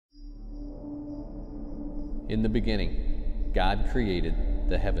In the beginning, God created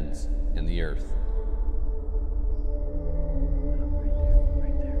the heavens and the earth.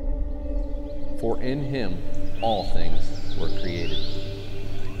 For in him all things were created.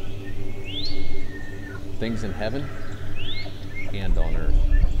 Things in heaven and on earth.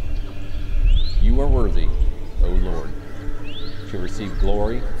 You are worthy, O Lord, to receive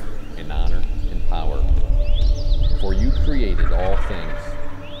glory and honor and power. For you created all things,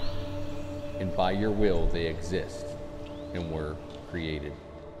 and by your will they exist and were created.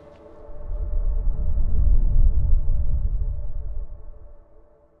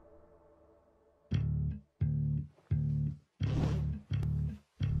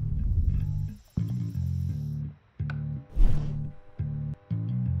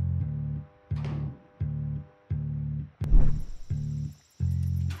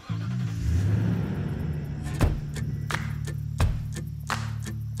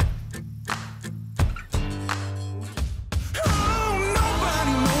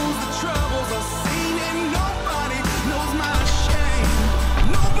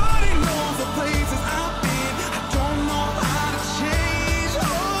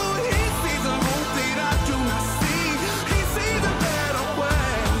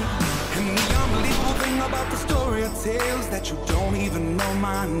 Tales that you don't even know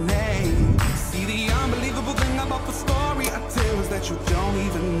my name. See, the unbelievable thing about the story I tell is that you don't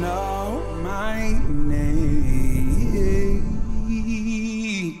even know my name.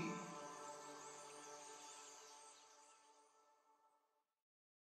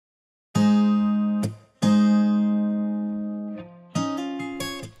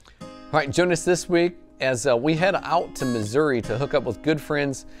 All right, join us this week as we head out to Missouri to hook up with good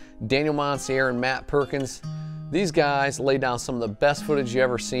friends Daniel Moncier and Matt Perkins. These guys lay down some of the best footage you've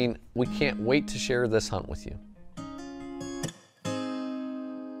ever seen. We can't wait to share this hunt with you.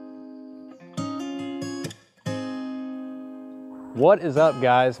 What is up,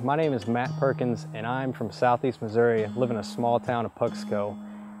 guys? My name is Matt Perkins and I'm from Southeast Missouri. I live in a small town of Puxco,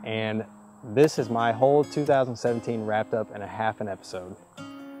 and this is my whole 2017 wrapped up in a half an episode.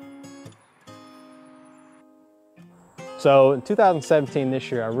 So in 2017,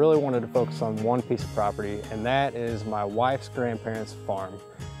 this year, I really wanted to focus on one piece of property, and that is my wife's grandparents' farm.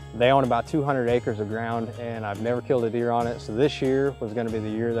 They own about 200 acres of ground, and I've never killed a deer on it, so this year was going to be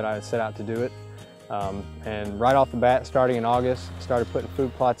the year that I set out to do it. And right off the bat, starting in August, started putting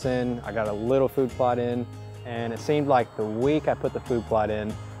food plots in. I got a little food plot in, and it seemed like the week I put the food plot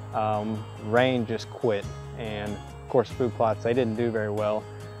in, rain just quit. And of course, food plots, they didn't do very well.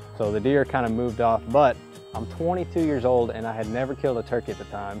 So the deer kind of moved off, but I'm 22 years old and I had never killed a turkey at the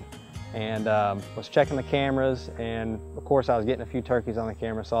time, and was checking the cameras, and of course I was getting a few turkeys on the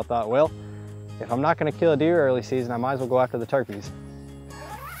camera, so I thought, well, if I'm not going to kill a deer early season, I might as well go after the turkeys.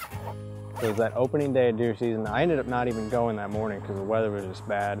 So it was that opening day of deer season. I ended up not even going that morning because the weather was just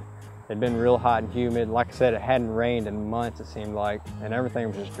bad. It'd been real hot and humid. Like I said, it hadn't rained in months, it seemed like, and everything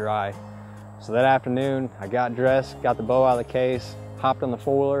was just dry. So that afternoon, I got dressed, got the bow out of the case, hopped on the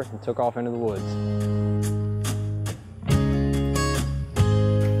four-wheeler, and took off into the woods.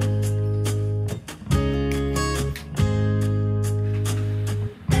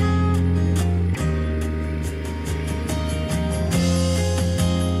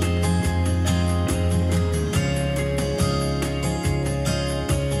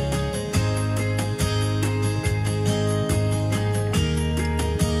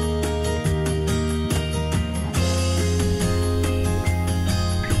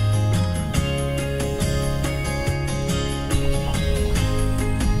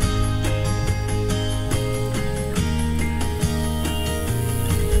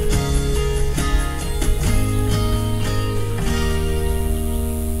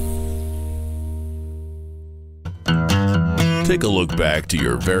 Take a look back to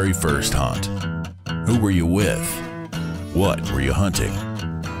your very first hunt. Who were you with? What were you hunting?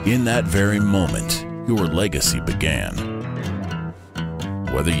 In that very moment, your legacy began.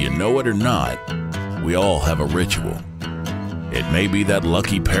 Whether you know it or not, we all have a ritual. It may be that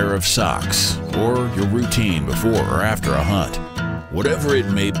lucky pair of socks, or your routine before or after a hunt. Whatever it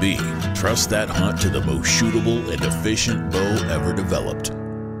may be, trust that hunt to the most shootable and efficient bow ever developed.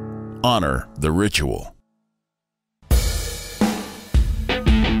 Honor the ritual.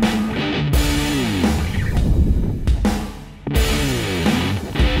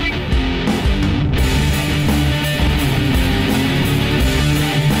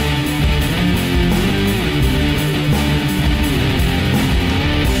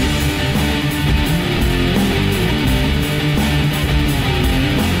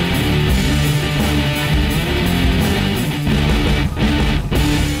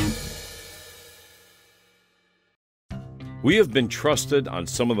 We have been trusted on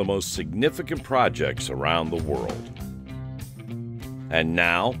some of the most significant projects around the world. And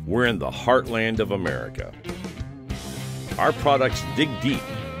now we're in the heartland of America. Our products dig deep,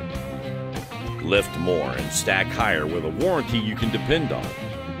 lift more, and stack higher with a warranty you can depend on.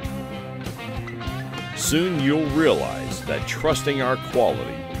 Soon you'll realize that trusting our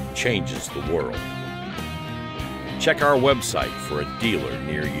quality changes the world. Check our website for a dealer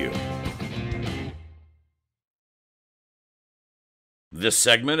near you. This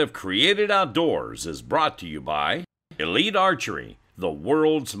segment of Created Outdoors is brought to you by Elite Archery, the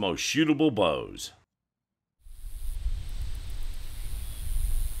world's most shootable bows.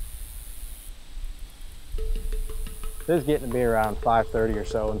 It was getting to be around 5:30 or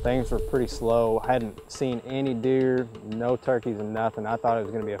so, and things were pretty slow. I hadn't seen any deer, no turkeys and nothing. I thought it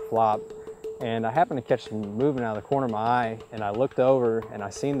was gonna be a flop. And I happened to catch some movement out of the corner of my eye, and I looked over and I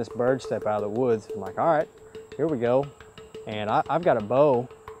seen this bird step out of the woods. I'm like, all right, here we go. And I've got a bow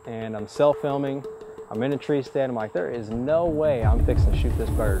and I'm self-filming. I'm in a tree stand. I'm like, there is no way I'm fixing to shoot this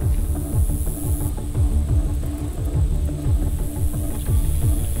bird.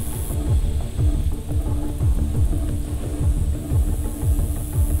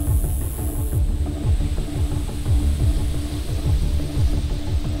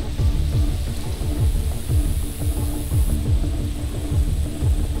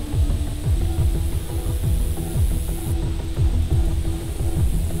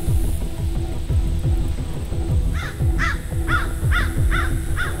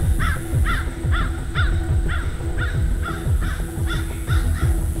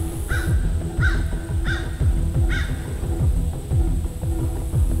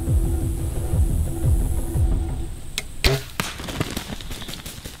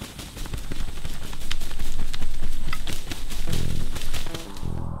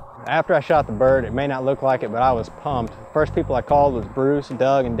 After I shot the bird, it may not look like it, but I was pumped. First people I called was Bruce,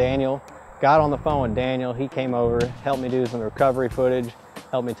 Doug, and Daniel. Got on the phone with Daniel. He came over, helped me do some recovery footage,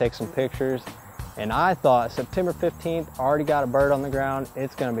 helped me take some pictures. And I thought September 15th, already got a bird on the ground.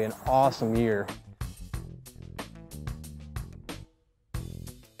 It's gonna be an awesome year.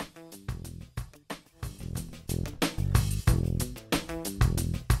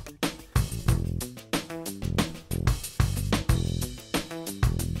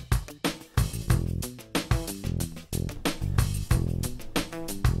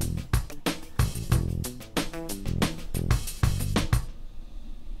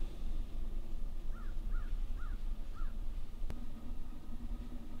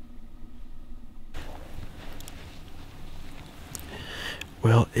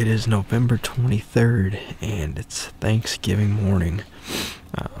 Well, it is November 23rd, and it's Thanksgiving morning.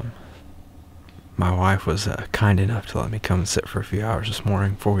 My wife was kind enough to let me come and sit for a few hours this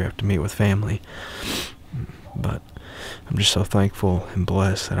morning before we have to meet with family. But I'm just so thankful and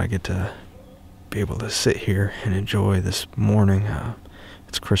blessed that I get to be able to sit here and enjoy this morning.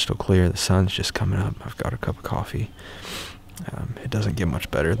 It's crystal clear. The sun's just coming up. I've got a cup of coffee. It doesn't get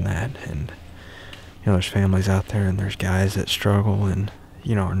much better than that. And, you know, there's families out there and there's guys that struggle and,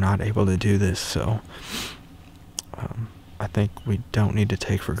 you know, are not able to do this. So I think we don't need to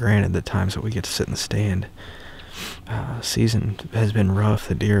take for granted the times that we get to sit in the stand. Season has been rough.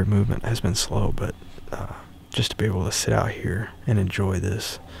 The deer movement has been slow, but just to be able to sit out here and enjoy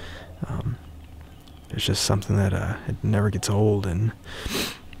this, it's just something that it never gets old. And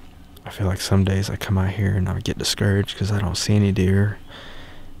I feel like some days I come out here and I get discouraged because I don't see any deer.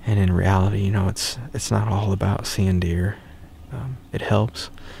 And in reality, you know, it's not all about seeing deer. It helps,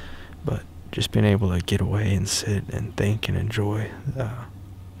 but just being able to get away and sit and think and enjoy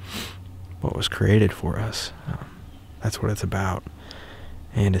what was created for us, that's what it's about.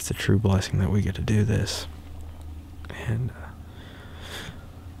 And it's a true blessing that we get to do this. And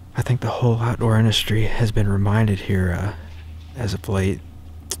I think the whole outdoor industry has been reminded here as of late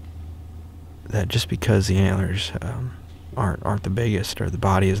that just because the antlers aren't the biggest, or the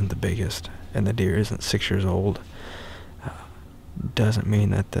body isn't the biggest, and the deer isn't 6 years old, doesn't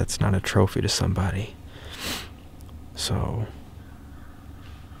mean that that's not a trophy to somebody. So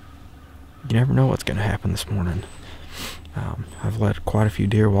you never know what's going to happen this morning. I've let quite a few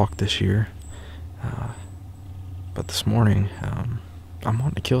deer walk this year, but this morning I'm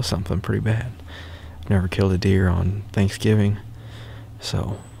wanting to kill something pretty bad. I've never killed a deer on Thanksgiving,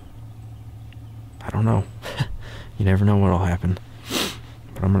 so I don't know. You never know what'll happen.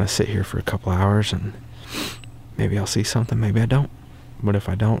 But I'm going to sit here for a couple hours and maybe I'll see something, maybe I don't. But if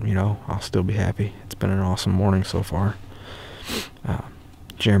I don't, you know, I'll still be happy. It's been an awesome morning so far.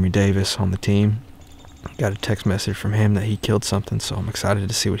 Jeremy Davis on the team, got a text message from him that he killed something, so I'm excited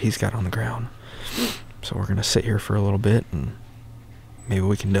to see what he's got on the ground. So we're gonna sit here for a little bit and maybe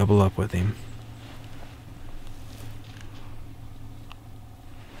we can double up with him.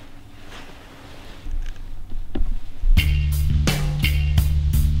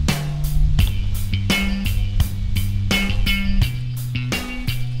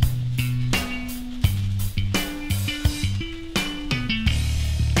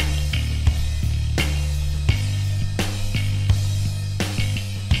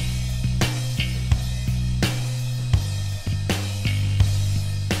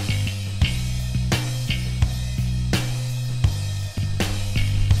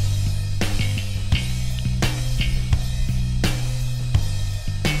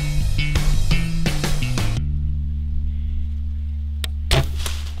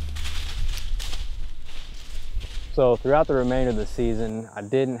 So throughout the remainder of the season, I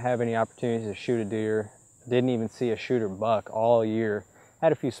didn't have any opportunities to shoot a deer. Didn't even see a shooter buck all year.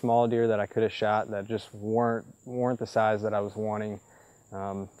 Had a few small deer that I could have shot that just weren't the size that I was wanting.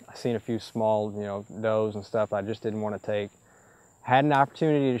 I seen a few small, does and stuff I just didn't want to take. Had an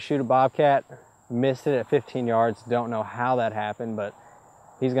opportunity to shoot a bobcat, missed it at 15 yards. Don't know how that happened, but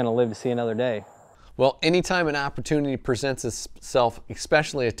he's going to live to see another day. Well, anytime an opportunity presents itself,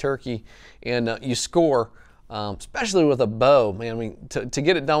 especially a turkey, and you score, especially with a bow, man, I mean, to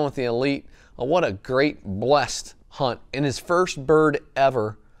get it done with the Elite, what a great, blessed hunt. And his first bird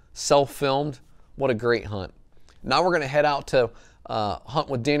ever, self-filmed, what a great hunt. Now we're going to head out to hunt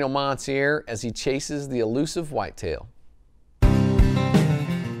with Daniel Moncier as he chases the elusive whitetail.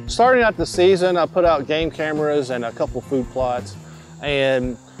 Starting out the season, I put out game cameras and a couple food plots,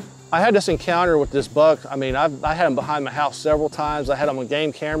 and I had this encounter with this buck. I mean, I had him behind my house several times. I had him on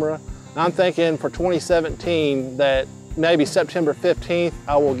game camera. And I'm thinking for 2017 that maybe September 15th,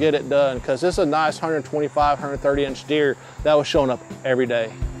 I will get it done, because this is a nice 125, 130 inch deer that was showing up every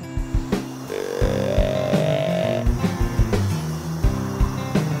day.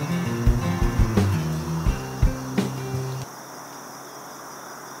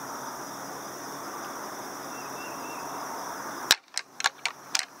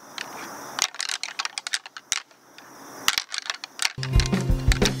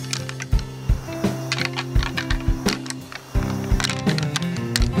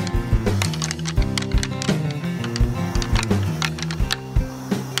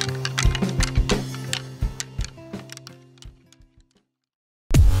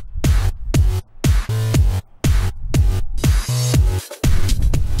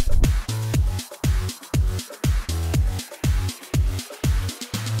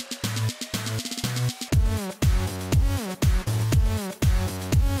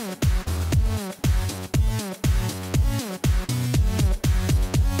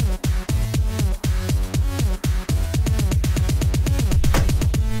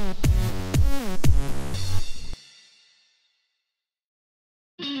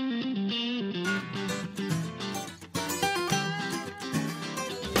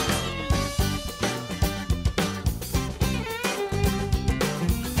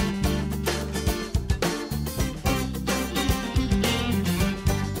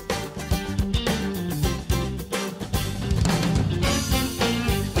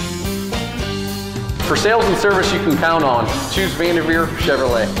 For sales and service you can count on, choose Vanderveer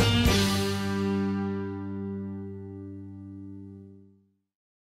Chevrolet.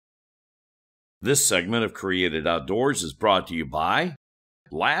 This segment of Created Outdoors is brought to you by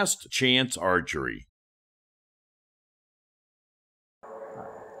Last Chance Archery.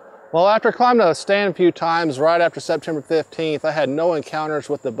 Well, after climbing a stand a few times right after September 15th, I had no encounters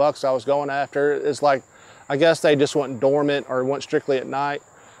with the bucks I was going after. It's like, I guess they just went dormant or went strictly at night.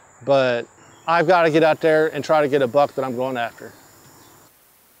 But I've got to get out there and try to get a buck that I'm going after.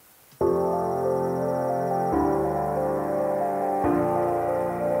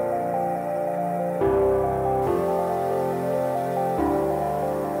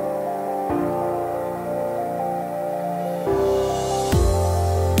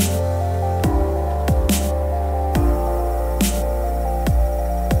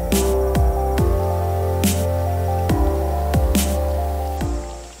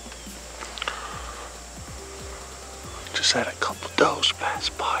 Just had a couple does pass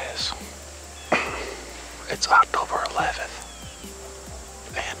by us. It's October 11th,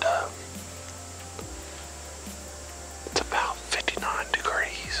 and it's about 59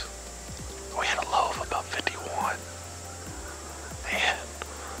 degrees. We had a low of about 51, and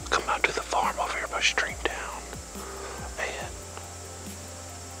come out to the farm over here by Streamtown, and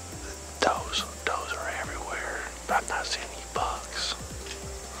does are everywhere. I've not seen any bucks.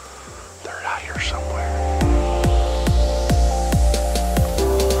 They're out here somewhere.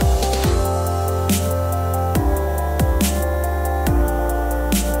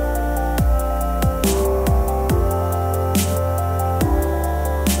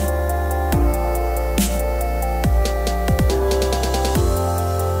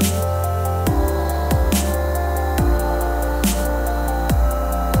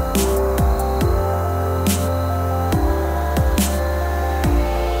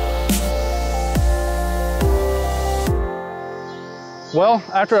 Well,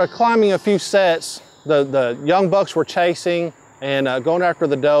 after climbing a few sets, the young bucks were chasing and going after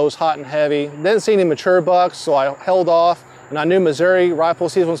the does hot and heavy. Didn't see any mature bucks, so I held off, and I knew Missouri rifle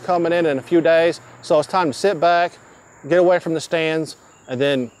season was coming in a few days, so it was time to sit back, get away from the stands, and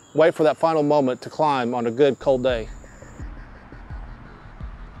then wait for that final moment to climb on a good cold day.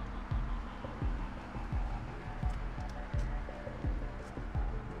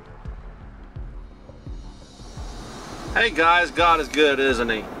 Hey guys, God is good, isn't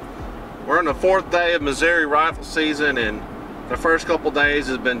he? We're on the 4th day of Missouri rifle season, and the first couple days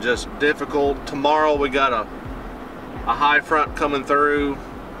has been just difficult. Tomorrow we got a high front coming through.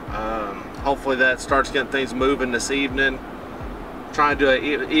 Hopefully that starts getting things moving this evening. Trying to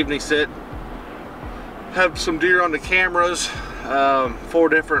do an evening sit. Have some deer on the cameras. 4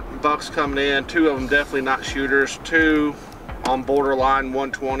 different bucks coming in. 2 of them definitely not shooters. 2 on borderline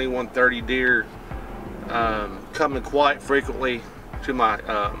 120, 130 deer. Coming quite frequently to my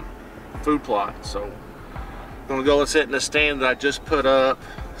food plot, so I'm gonna go and sit in the stand that I just put up,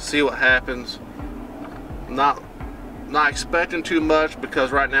 see what happens. Not expecting too much,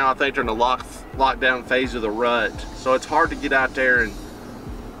 because right now I think they're in the lockdown phase of the rut, so it's hard to get out there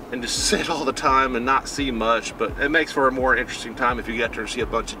and just sit all the time and not see much, but it makes for a more interesting time if you get there and see a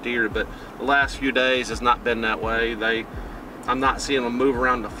bunch of deer. But the last few days has not been that way. I'm not seeing them move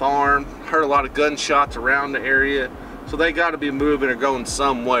around the farm. Heard a lot of gunshots around the area, so they got to be moving or going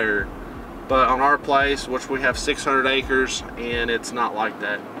somewhere. But on our place, which we have 600 acres, and it's not like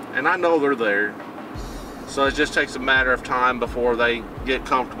that. And I know they're there. So it just takes a matter of time before they get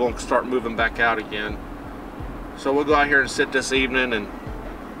comfortable and start moving back out again. So we'll go out here and sit this evening and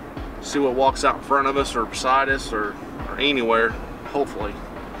see what walks out in front of us or beside us or anywhere, hopefully,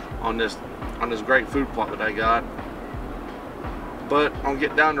 on this great food plot that I got. But I'll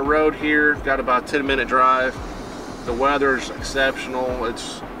get down the road here, got about a 10-minute drive. The weather's exceptional.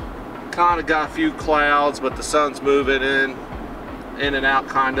 It's kind of got a few clouds, but the sun's moving in and out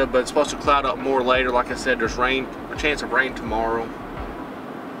kind of, but it's supposed to cloud up more later. Like I said, there's a chance of rain tomorrow.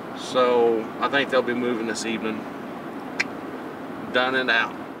 So I think they'll be moving this evening. Done and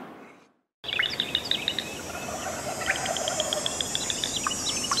out.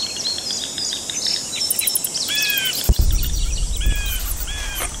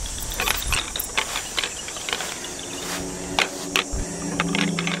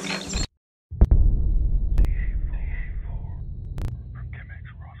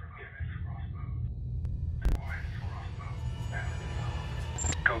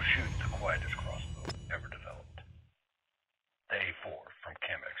 Go shoot the quietest crossbow ever developed. The A4 from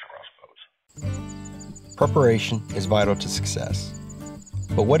Chemex Crossbows. Preparation is vital to success.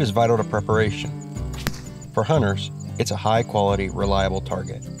 But what is vital to preparation? For hunters, it's a high-quality, reliable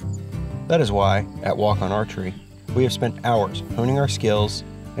target. That is why, at Walk On Archery, we have spent hours honing our skills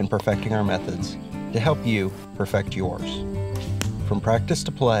and perfecting our methods to help you perfect yours. From practice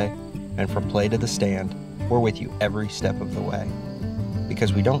to play, and from play to the stand, we're with you every step of the way.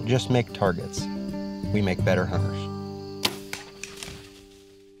 Because we don't just make targets, we make better hunters.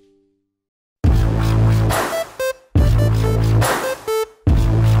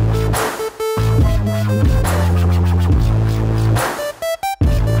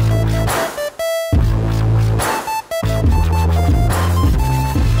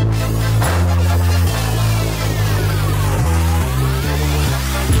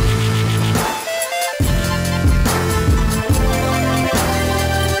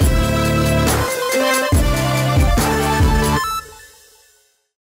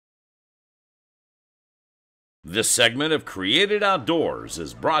 This segment of Created Outdoors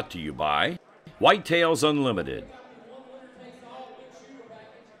is brought to you by Whitetails Unlimited.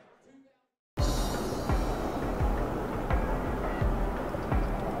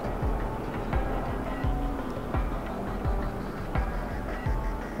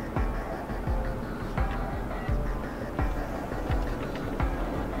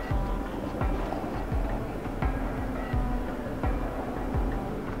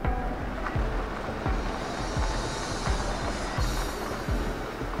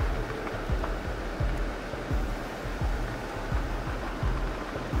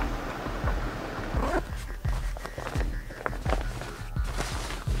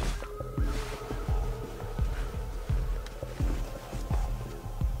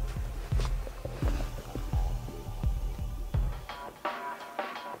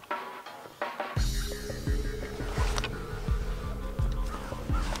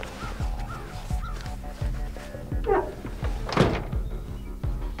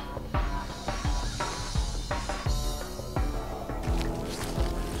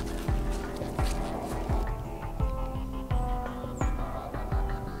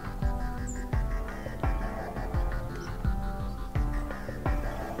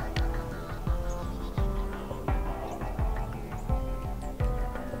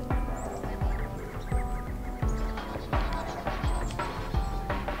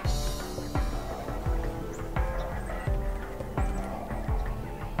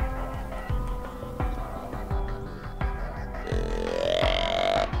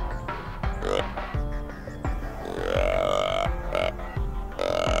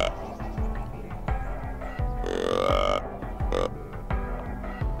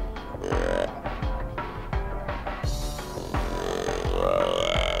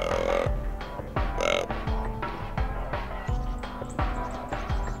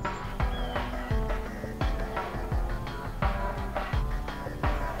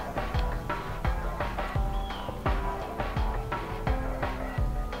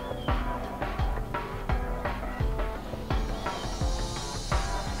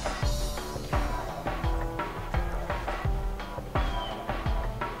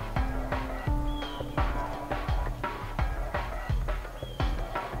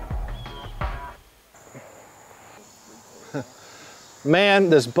 man,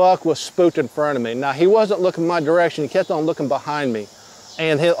 this buck was spooked in front of me. Now, he wasn't looking my direction. He kept on looking behind me.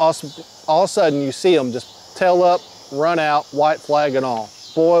 And all of a sudden, you see him just tail up, run out, white flag and all.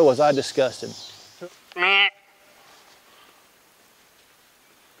 Boy, was I disgusted.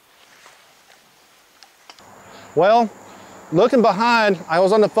 Well, looking behind, I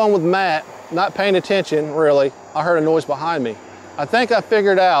was on the phone with Matt, not paying attention, really. I heard a noise behind me. I think I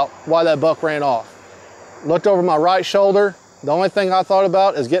figured out why that buck ran off. Looked over my right shoulder. The only thing I thought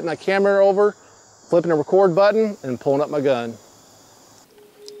about is getting a camera over, flipping the record button, and pulling up my gun.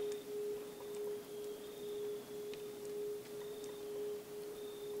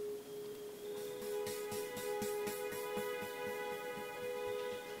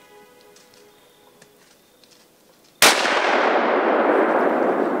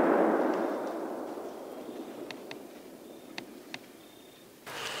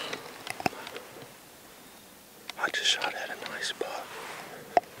 I just shot at a nice buck.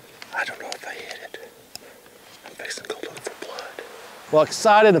 I don't know if I hit it. I'm fixing to go look for blood. Well,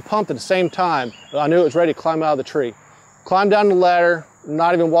 excited and pumped at the same time, but I knew it was ready to climb out of the tree. Climbed down the ladder,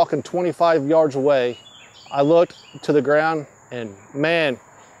 not even walking 25 yards away. I looked to the ground and man,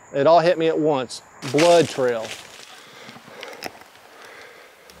 it all hit me at once. Blood trail.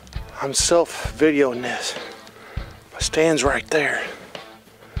 I'm self-videoing this. My stand's right there.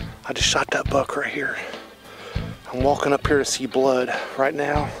 I just shot that buck right here. I'm walking up here to see blood. Right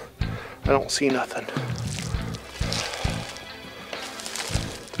now, I don't see nothing.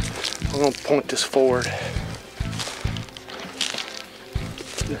 I'm gonna point this forward.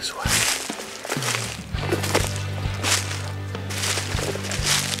 This way.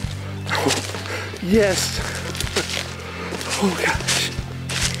 Oh, yes. Oh gosh.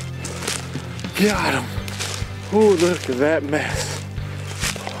 Got him. Oh, look at that mess.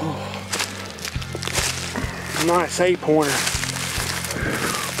 Oh. Nice 8-pointer.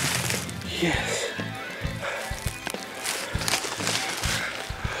 Yes.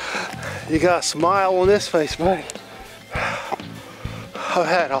 You got a smile on this face, buddy. I've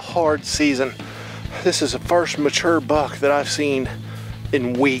had a hard season. This is the first mature buck that I've seen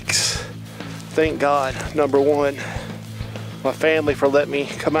in weeks. Thank God, number one, my family for letting me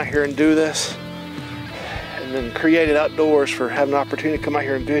come out here and do this. And then Created Outdoors for having an opportunity to come out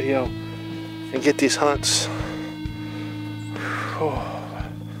here and video and get these hunts. Oh,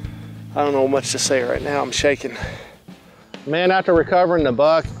 I don't know much to say right now. I'm shaking. Man, after recovering the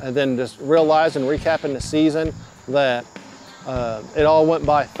buck and then just realizing, recapping the season, that it all went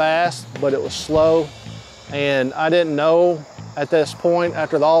by fast, but it was slow. And I didn't know at this point,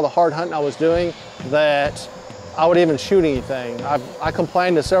 after all the hard hunting I was doing, that I would even shoot anything. I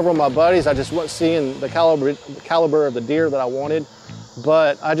complained to several of my buddies. I just wasn't seeing the caliber of the deer that I wanted.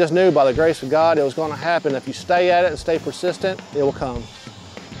 But I just knew by the grace of God it was going to happen. If you stay at it and stay persistent, it will come.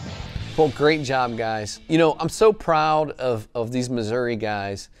 Well, great job, guys. You know, I'm so proud of these Missouri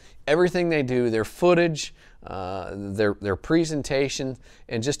guys. Everything they do, their footage, their presentation,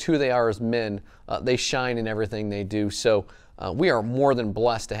 and just who they are as men, they shine in everything they do. So we are more than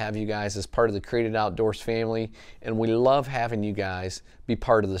blessed to have you guys as part of the Created Outdoors family, and we love having you guys be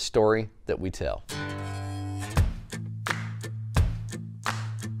part of the story that we tell.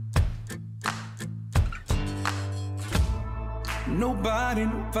 Nobody,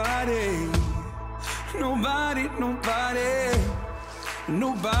 nobody, nobody, nobody,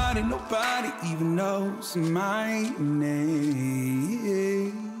 nobody, nobody even knows my name.